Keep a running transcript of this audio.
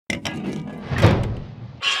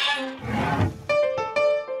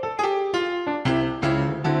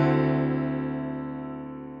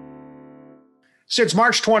Since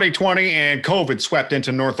March 2020 and COVID swept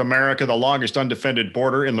into North America, the longest undefended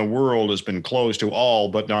border in the world has been closed to all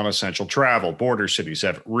but non-essential travel. Border cities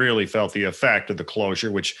have really felt the effect of the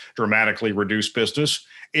closure, which dramatically reduced business.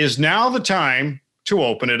 Is now the time to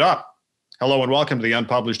open it up? Hello and welcome to the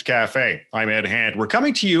Unpublished Cafe. I'm Ed Hand. We're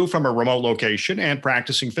coming to you from a remote location and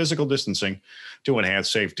practicing physical distancing to enhance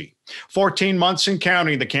safety. 14 months and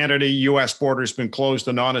counting, the Canada-U.S. border has been closed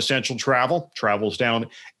to non-essential travel. Travel's down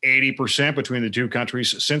 80% between the two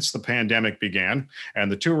countries since the pandemic began,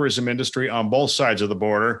 and the tourism industry on both sides of the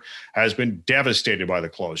border has been devastated by the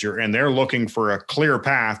closure, and they're looking for a clear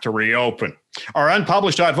path to reopen. Our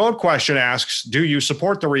unpublished.vote question asks, do you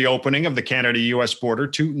support the reopening of the Canada-U.S. border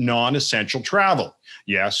to non-essential travel?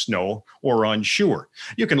 Yes, no, or unsure.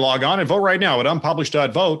 You can log on and vote right now at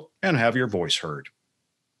unpublished.vote and have your voice heard.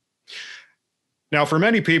 Now, for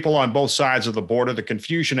many people on both sides of the border, the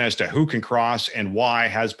confusion as to who can cross and why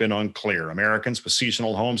has been unclear. Americans with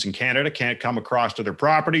seasonal homes in Canada can't come across to their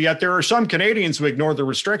property, yet there are some Canadians who ignored the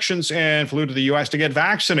restrictions and flew to the U.S. to get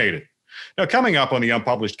vaccinated. Now, coming up on the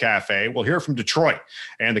Unpublished Cafe, we'll hear from Detroit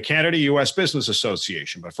and the Canada-U.S. Business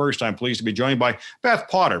Association. But first, I'm pleased to be joined by Beth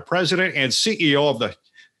Potter, President and CEO of the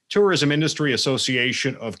Tourism Industry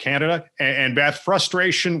Association of Canada. And Beth,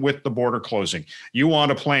 frustration with the border closing. You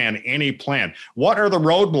want a plan, any plan. What are the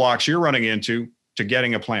roadblocks you're running into to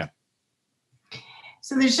getting a plan?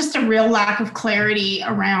 So there's just a real lack of clarity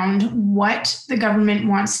around what the government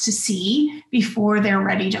wants to see before they're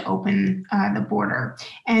ready to open the border.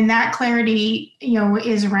 And that clarity,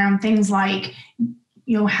 is around things like,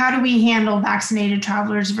 how do we handle vaccinated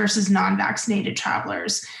travelers versus non-vaccinated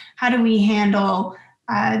travelers? How do we handle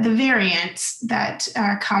the variants that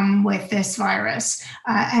come with this virus?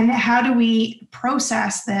 And how do we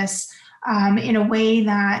process this in a way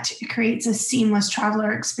that creates a seamless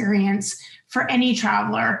traveler experience for any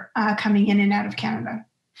traveler coming in and out of Canada?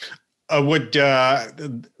 Would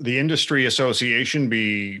the industry association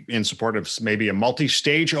be in support of maybe a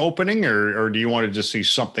multi-stage opening, or do you want to just see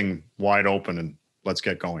something wide open and let's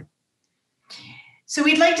get going? So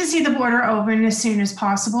we'd like to see the border open as soon as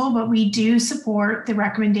possible, but we do support the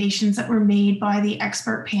recommendations that were made by the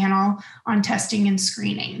expert panel on testing and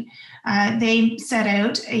screening. They set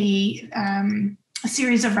out a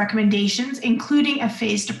series of recommendations, including a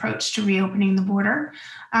phased approach to reopening the border,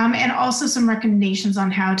 and also some recommendations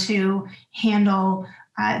on how to handle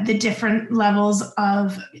the different levels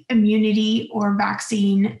of immunity or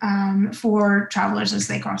vaccine for travelers as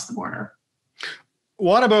they cross the border.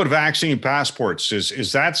 What about vaccine passports?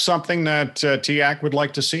 Is that something that TIAC would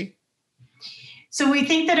like to see? So we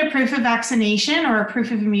think that a proof of vaccination or a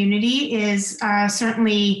proof of immunity is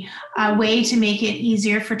certainly a way to make it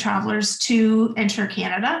easier for travelers to enter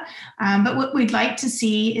Canada. But what we'd like to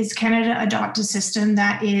see is Canada adopt a system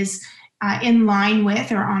that is in line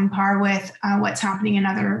with or on par with what's happening in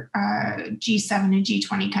other G7 and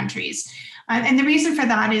G20 countries. And the reason for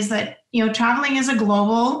that is that, traveling is a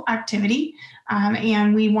global activity.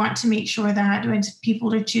 And we want to make sure that when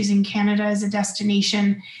people are choosing Canada as a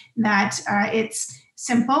destination, that it's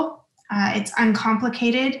simple, it's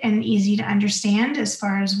uncomplicated, and easy to understand as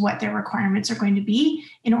far as what their requirements are going to be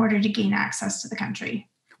in order to gain access to the country.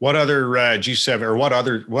 What other G7 or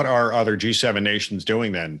what are other G7 nations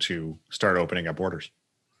doing then to start opening up borders?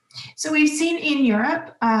 So we've seen in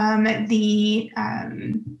Europe the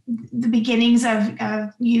beginnings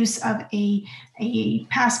of use of a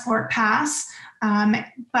passport pass,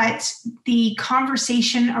 but the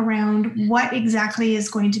conversation around what exactly is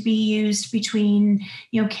going to be used between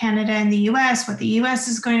Canada and the U.S., what the U.S.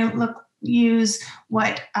 is going to use,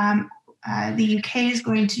 what the U.K. is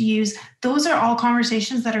going to use, those are all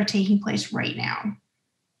conversations that are taking place right now.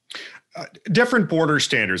 Different border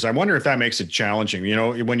standards. I wonder if that makes it challenging.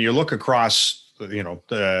 When you look across, the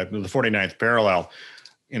 49th parallel,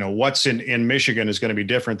 what's in Michigan is going to be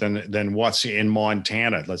different than what's in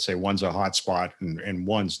Montana. Let's say one's a hot spot and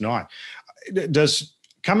one's not. Does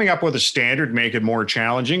coming up with a standard make it more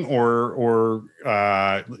challenging, or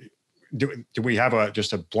do we have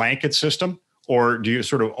just a blanket system, or do you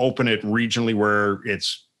sort of open it regionally where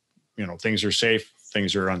it's, things are safe,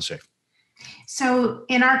 things are unsafe? So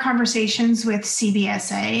in our conversations with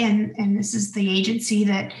CBSA, and this is the agency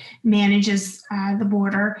that manages the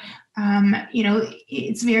border,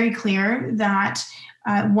 it's very clear that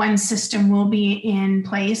one system will be in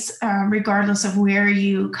place regardless of where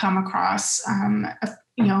you come across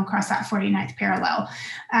across that 49th parallel.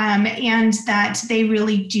 And that they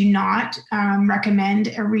really do not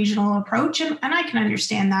recommend a regional approach. And I can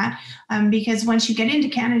understand that because once you get into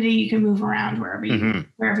Canada, you can move around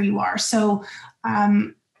wherever you are. So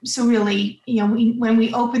so really, when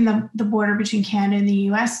we open the border between Canada and the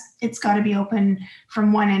U.S., it's got to be open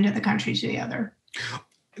from one end of the country to the other.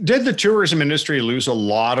 Did the tourism industry lose a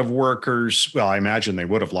lot of workers? Well, I imagine they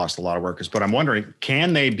would have lost a lot of workers, but I'm wondering,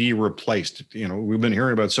 can they be replaced? We've been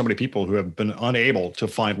hearing about so many people who have been unable to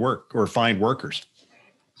find work or find workers.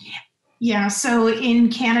 Yeah, so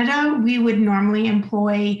in Canada, we would normally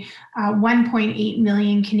employ 1.8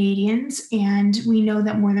 million Canadians, and we know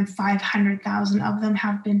that more than 500,000 of them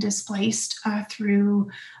have been displaced through,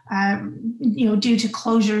 due to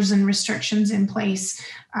closures and restrictions in place.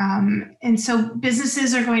 And so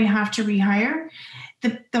businesses are going to have to rehire.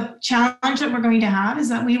 The challenge that we're going to have is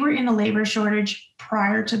that we were in a labor shortage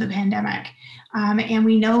prior to the pandemic. And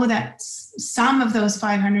we know that some of those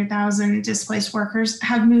 500,000 displaced workers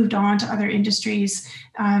have moved on to other industries,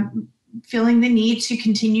 feeling the need to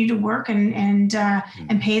continue to work and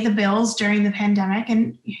pay the bills during the pandemic.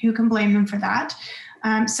 And who can blame them for that?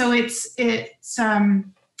 So it's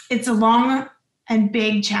a long and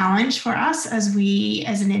big challenge for us as we,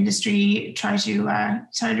 as an industry, try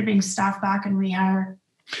to bring staff back and rehire.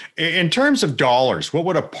 In terms of dollars, what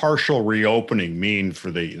would a partial reopening mean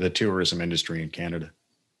for the tourism industry in Canada?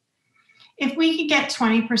 If we could get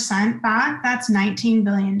 20% back, that's $19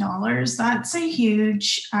 billion. That's a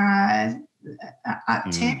huge uptick.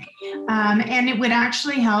 And it would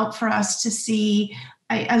actually help for us to see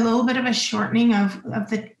a little bit of a shortening of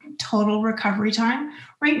the total recovery time.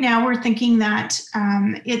 Right now, we're thinking that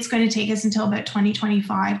it's going to take us until about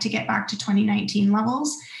 2025 to get back to 2019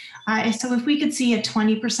 levels. So if we could see a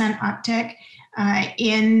 20% uptick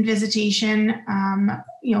in visitation,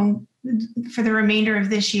 for the remainder of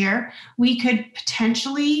this year, we could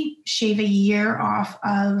potentially shave a year off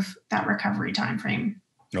of that recovery timeframe.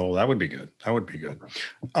 Oh, that would be good. That would be good.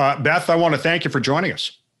 Beth, I want to thank you for joining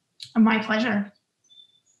us. My pleasure.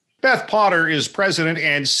 Beth Potter is president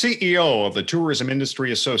and CEO of the Tourism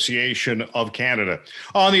Industry Association of Canada.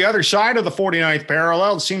 On the other side of the 49th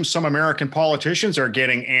parallel, it seems some American politicians are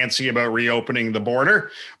getting antsy about reopening the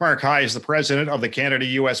border. Mark High is the president of the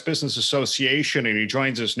Canada-U.S. Business Association, and he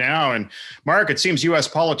joins us now. And Mark, it seems U.S.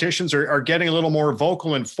 politicians are getting a little more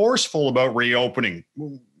vocal and forceful about reopening.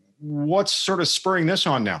 What's sort of spurring this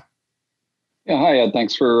on now? Yeah, hi, Ed.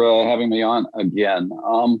 Thanks for having me on again.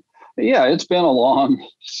 Yeah, it's been a long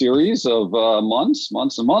series of months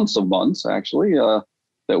of months, actually,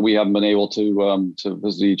 that we haven't been able to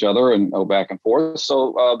visit each other and go back and forth.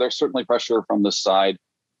 So there's certainly pressure from this side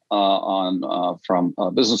from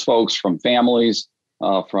business folks, from families,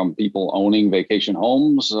 from people owning vacation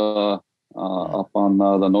homes up on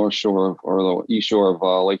the north shore or the east shore of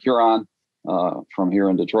Lake Huron, from here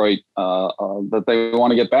in Detroit, that they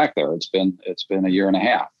want to get back there. It's been a year and a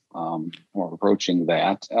half. Or approaching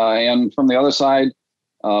that. And from the other side,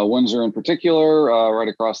 Windsor in particular, right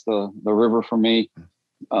across the river from me,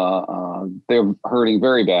 they're hurting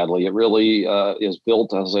very badly. It really is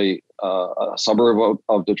built as a suburb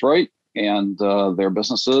of Detroit, and their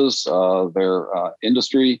businesses, their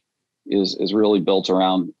industry is really built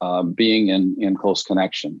around being in close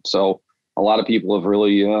connection. So a lot of people have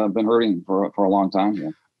really been hurting for a long time. Yeah.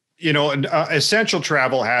 Essential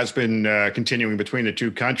travel has been continuing between the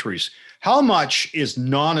two countries. How much is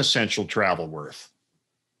non-essential travel worth?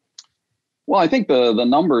 Well, I think the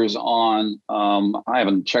numbers on, I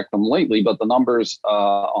haven't checked them lately, but the numbers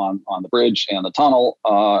on the bridge and the tunnel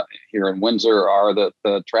here in Windsor are that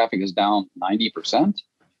the traffic is down 90%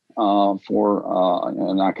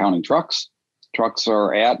 for not counting trucks. Trucks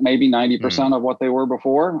are at maybe 90% of what they were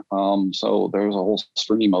before. So there's a whole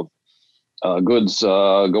stream of goods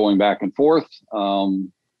going back and forth,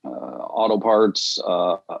 auto parts,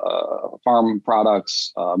 farm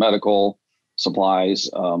products, medical supplies,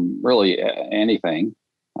 really anything,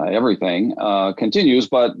 everything continues.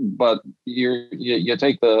 But you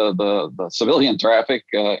take the civilian traffic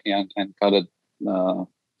and cut it to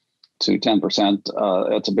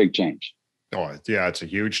 10%. It's a big change. Oh, yeah, it's a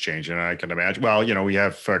huge change. And I can imagine, well, we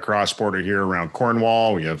have cross-border here around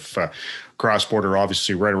Cornwall. We have cross-border,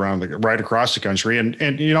 obviously, right across the country. And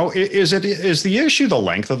is the issue the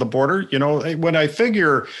length of the border? When I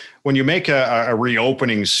figure when you make a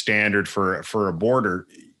reopening standard for a border,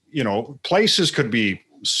 places could be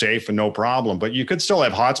safe and no problem, but you could still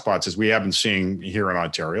have hotspots, as we have been seeing here in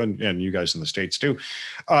Ontario and you guys in the States too.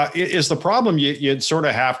 Is the problem you'd sort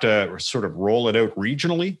of have to sort of roll it out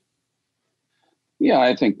regionally? Yeah,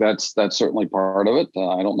 I think that's certainly part of it.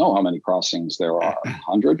 I don't know how many crossings there are,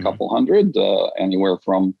 100, couple hundred, anywhere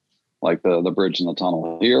from like the bridge and the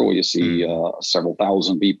tunnel here, where you see several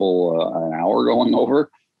thousand people an hour going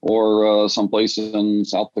over, or some places in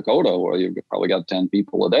South Dakota where you've probably got 10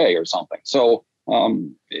 people a day or something. So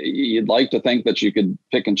You'd like to think that you could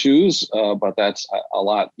pick and choose, but that's a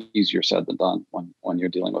lot easier said than done when you're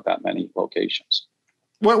dealing with that many locations.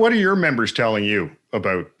 What are your members telling you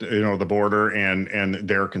about, the border and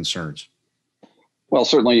their concerns? Well,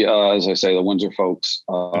 certainly, as I say, the Windsor folks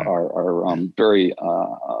are very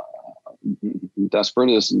desperate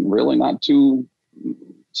is really not too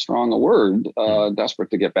strong a word, desperate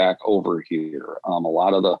to get back over here. A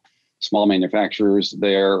lot of the small manufacturers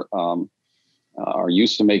there are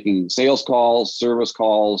used to making sales calls, service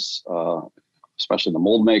calls, especially the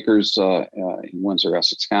mold makers in Windsor,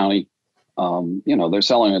 Essex County. They're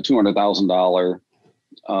selling a $200,000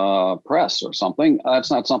 press or something. That's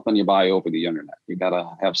not something you buy over the internet. You got to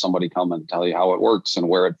have somebody come and tell you how it works and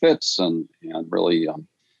where it fits and really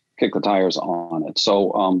kick the tires on it.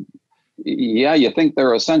 So, you think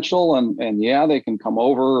they're essential and they can come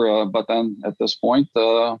over. But then at this point,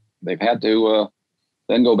 they've had to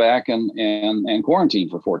then go back and quarantine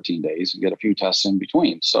for 14 days and get a few tests in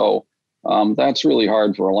between. So that's really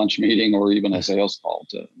hard for a lunch meeting or even a sales call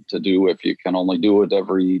to do if you can only do it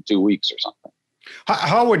every 2 weeks or something.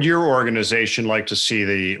 How would your organization like to see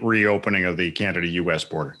the reopening of the Canada-U.S.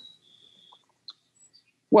 border?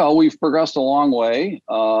 Well, we've progressed a long way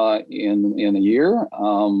in a year.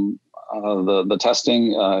 The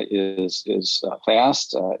testing is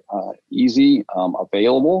fast, easy,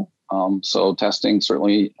 available. So testing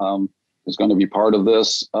certainly is going to be part of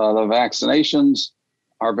this. The vaccinations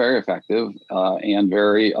are very effective and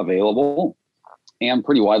very available and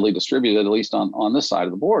pretty widely distributed, at least on this side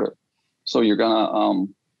of the border. So you're going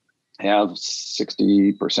to have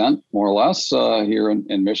 60% more or less here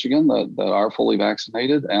in Michigan that are fully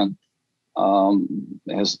vaccinated, and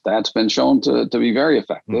that's been shown to be very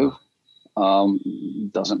effective.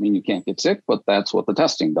 Doesn't mean you can't get sick, but that's what the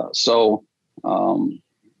testing does. So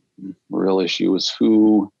real issue is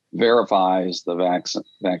who verifies the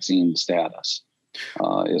vaccine status.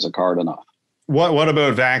 Is a card enough? What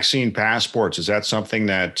about vaccine passports? Is that something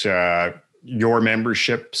that your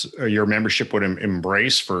membership would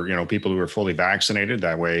embrace for people who are fully vaccinated?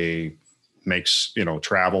 That way makes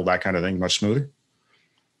travel, that kind of thing, much smoother.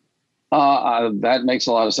 That makes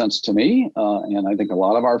a lot of sense to me, and I think a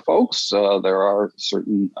lot of our folks. There are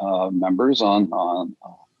certain members on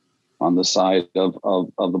the side of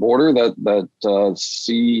the border that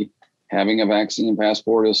see having a vaccine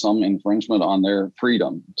passport as some infringement on their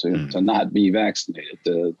freedom to not be vaccinated,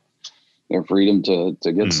 their freedom to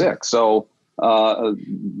get sick. So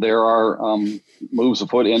there are moves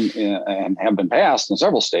afoot and have been passed in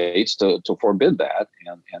several states to forbid that,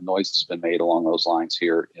 and noise has been made along those lines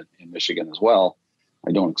here in Michigan as well.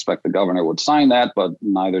 I don't expect the governor would sign that, but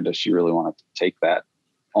neither does she really want to take that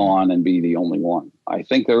on and be the only one. I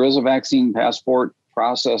think there is a vaccine passport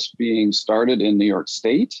process being started in New York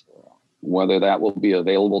State. Whether that will be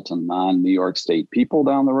available to non-New York State people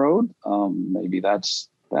down the road, maybe that's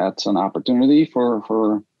an opportunity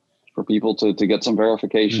for people to get some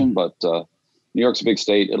verification. But New York's a big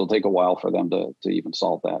state; it'll take a while for them to even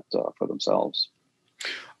solve that for themselves.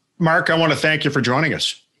 Mark, I want to thank you for joining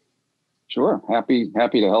us. Sure, happy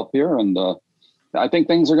to help here, and I think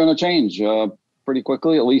things are going to change pretty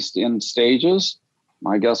quickly, at least in stages.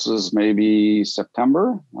 My guess is maybe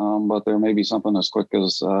September, but there may be something as quick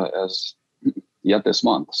as yet this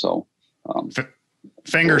month. So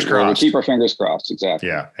fingers crossed. We'll keep our fingers crossed. Exactly.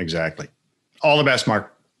 Yeah, exactly. All the best,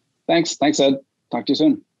 Mark. Thanks, Ed. Talk to you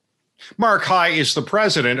soon. Mark High is the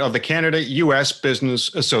president of the Canada-U.S.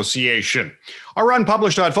 Business Association. Our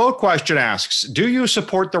unpublished vote question asks, do you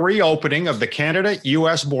support the reopening of the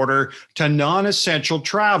Canada-U.S. border to non-essential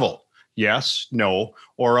travel? Yes, no,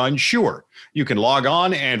 or unsure. You can log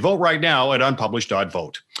on and vote right now at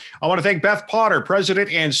unpublished.vote. I want to thank Beth Potter,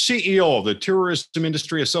 President and CEO of the Tourism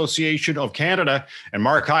Industry Association of Canada, and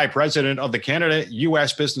Mark High, President of the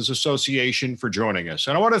Canada-U.S. Business Association, for joining us.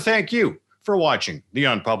 And I want to thank you for watching The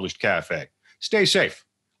Unpublished Cafe. Stay safe.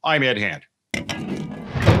 I'm Ed Hand.